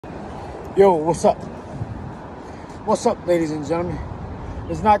Yo, what's up? What's up, ladies and gentlemen?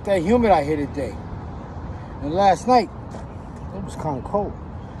 It's not that humid out here today. And last night, it was kind of cold.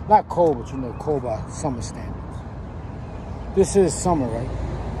 Not cold, but you know, cold by summer standards. This is summer, right?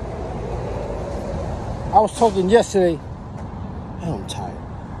 I was talking yesterday. I'm tired.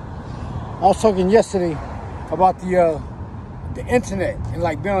 I was talking yesterday about the internet, and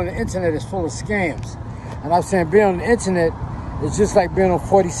like being on the internet is full of scams. And I was saying being on the internet is just like being on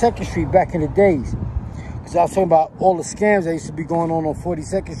 42nd Street back in the days. Because I was talking about all the scams that used to be going on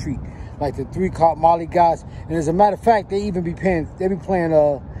 42nd Street, like the 3-card Molly guys. And as a matter of fact, they be playing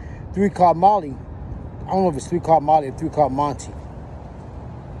 3-card Molly. I don't know if it's 3-card Molly or 3-card Monty.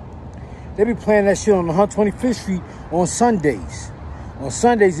 They be playing that shit on 125th Street on Sundays. On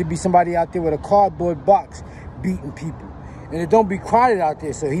Sundays, it'd be somebody out there with a cardboard box beating people. And it don't be crowded out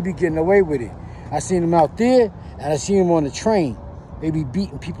there, so he be getting away with it. I seen him out there, and I seen him on the train. They be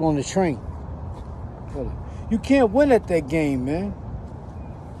beating people on the train. You can't win at that game, man.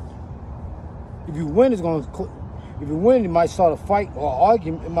 If you win, if you win, it might start a fight or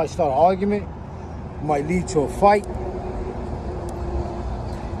argument. It might start an argument. It might lead to a fight.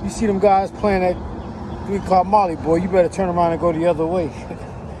 You see them guys playing that 3-card Molly, boy, you better turn around and go the other way.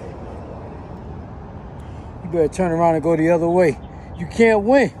 You better turn around and go the other way. You can't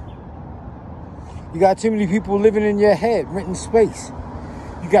win. You got too many people living in your head, renting space.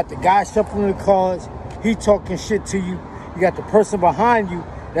 You got the guy shuffling the cards. He talking shit to you. You got the person behind you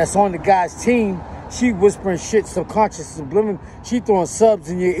that's on the guy's team. She whispering shit, subconscious, subliminal. She throwing subs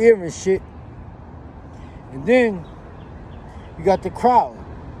in your ear and shit. And then you got the crowd.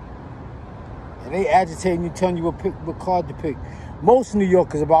 And they agitating you, telling you what card to pick. Most New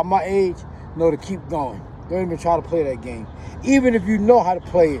Yorkers about my age know to keep going. Don't even try to play that game. Even if you know how to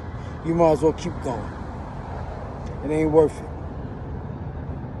play it, you might as well keep going. It ain't worth it.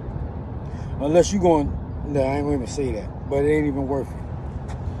 Unless you going, no, I ain't going to say that. But it ain't even worth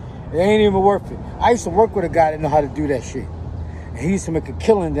it. It ain't even worth it. I used to work with a guy that know how to do that shit. And he used to make a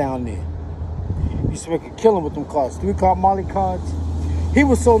killing down there. He used to make a killing with them cards. 3-card Molly cards. He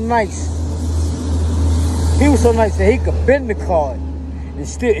was so nice. He was so nice that he could bend the card.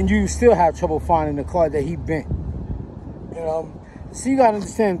 And you still have trouble finding the card that he bent. You know? So you gotta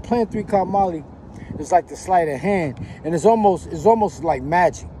understand, playing 3-card Molly is like the sleight of hand. And it's almost like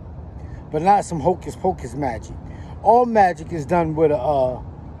magic. But not some hocus pocus magic. All magic is done with an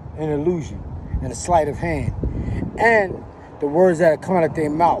illusion and a sleight of hand. And the words that are coming out their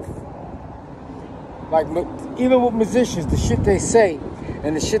mouth. Like, even with musicians, the shit they say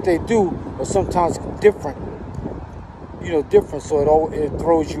and the shit they do are sometimes different. You know, different, so it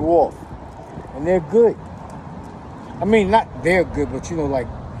throws you off. And they're good. I mean, not they're good, but you know, like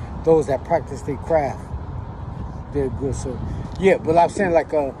those that practice their craft, they're good. So, yeah, but I'm saying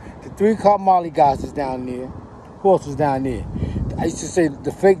like the 3-card Molly guys is down there. Who else was down there? I used to say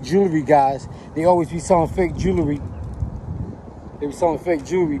the fake jewelry guys, they always be selling fake jewelry. They be selling fake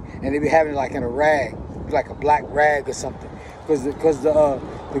jewelry, and they be having it like in a rag, like a black rag or something. Because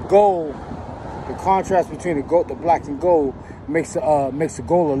the gold, the contrast between the black and gold makes the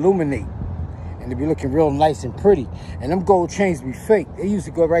gold illuminate. And they be looking real nice and pretty. And them gold chains be fake. They used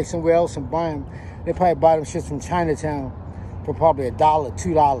to go right somewhere else and buy them. They probably buy them shits from Chinatown for probably $1,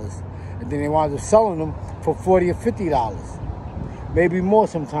 $2. And then they wind up selling them for $40 or $50. Maybe more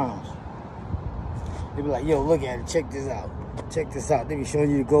sometimes. They be like, yo, look at it, check this out. Check this out. They be showing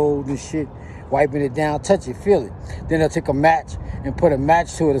you the gold and shit, wiping it down, touch it, feel it. Then they'll take a match and put a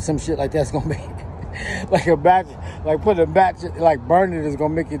match to it or some shit like that's gonna make it. Like a match, like put a match, like burning it is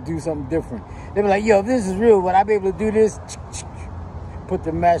gonna make it do something different. They be like, yo, if this is real, would I be able to do this? Put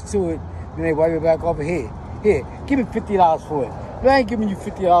the match to it, then they wipe it back over here. Here, give me $50 for it. But I ain't giving you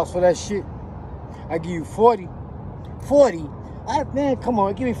 $50 for that shit. I give you 40. 40? Man, come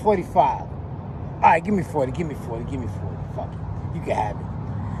on, give me 45. All right, give me 40, give me 40, give me 40. Fuck it. You can have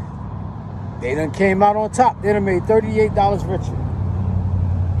it. They done came out on top. They done made $38 richer.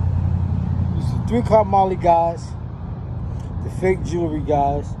 These are 3-card Molly guys, the fake jewelry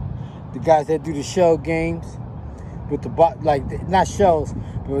guys, the guys that do the shell games with the not shells,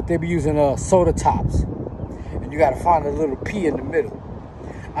 but they be using soda tops. And you gotta find a little P in the middle.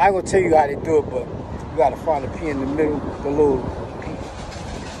 I ain't gonna tell you how they do it, but you gotta find a P in the middle, the little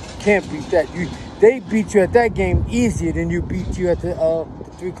P. Can't beat that. They beat you at that game easier than you beat you at the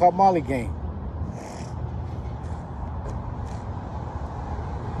 3-card Molly game.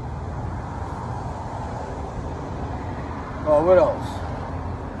 Oh, what else?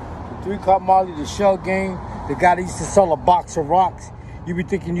 The 3-card Molly, the shell game, the guy that used to sell a box of rocks. You be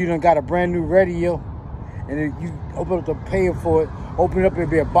thinking you done got a brand new radio, and then you open up the payer for it. Open it up, it'd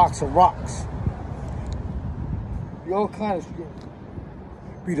be a box of rocks. Be all kind of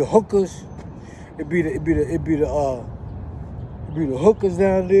shit. Be the hookers. It'd be the hookers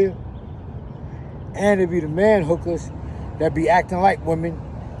down there. And it'd be the man hookers that be acting like women,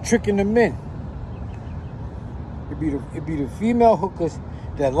 tricking the men. It'd be the female hookers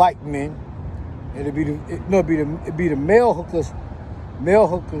that like men. And it'd be the male hookers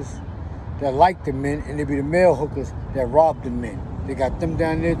that like the men, and it'd be the male hookers that rob the men. They got them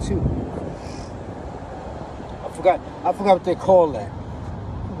down there too. I forgot what they call that.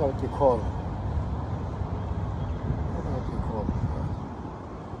 I forgot what they call it.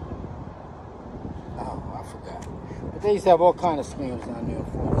 Oh, I forgot. But they used to have all kind of scams down there on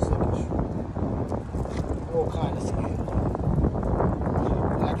 42nd Street. All kind of scams.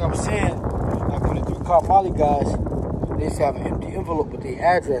 Like I was saying, like for the 3-car Molly guys, they used to have an empty envelope with their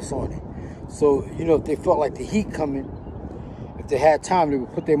address on it. So, you know, if they felt like the heat coming, if they had time, they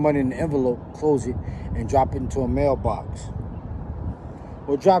would put their money in the envelope, close it, and drop it into a mailbox.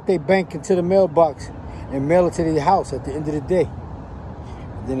 Or drop their bank into the mailbox and mail it to their house at the end of the day.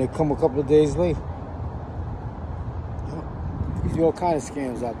 And then they come a couple of days later. These are all kind of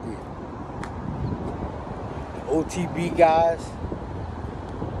scams out there. The OTB guys.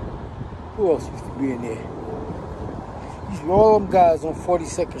 Who else used to be in there? These were all them guys on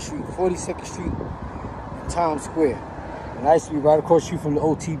 42nd Street and Times Square. And I used to be right across the street from the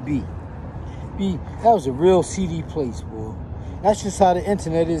OTB. That was a real seedy place, boy. That's just how the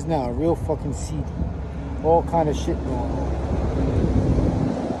internet is now, a real fucking seedy. All kind of shit going on.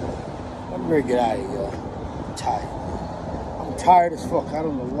 I'm ready to get out of here, y'all. I'm tired. I'm tired as fuck, I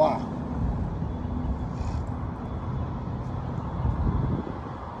don't know why.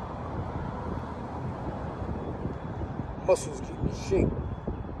 Muscles keep me shaking.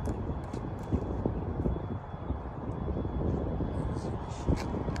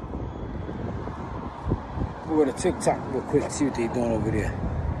 We'll go to TikTok real quick and see what they're doing over there.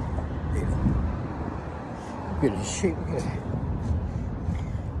 Look at this shit. Look at that.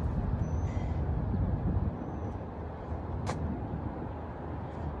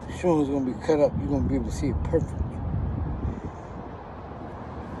 The show is going to be cut up. You're going to be able to see it perfect.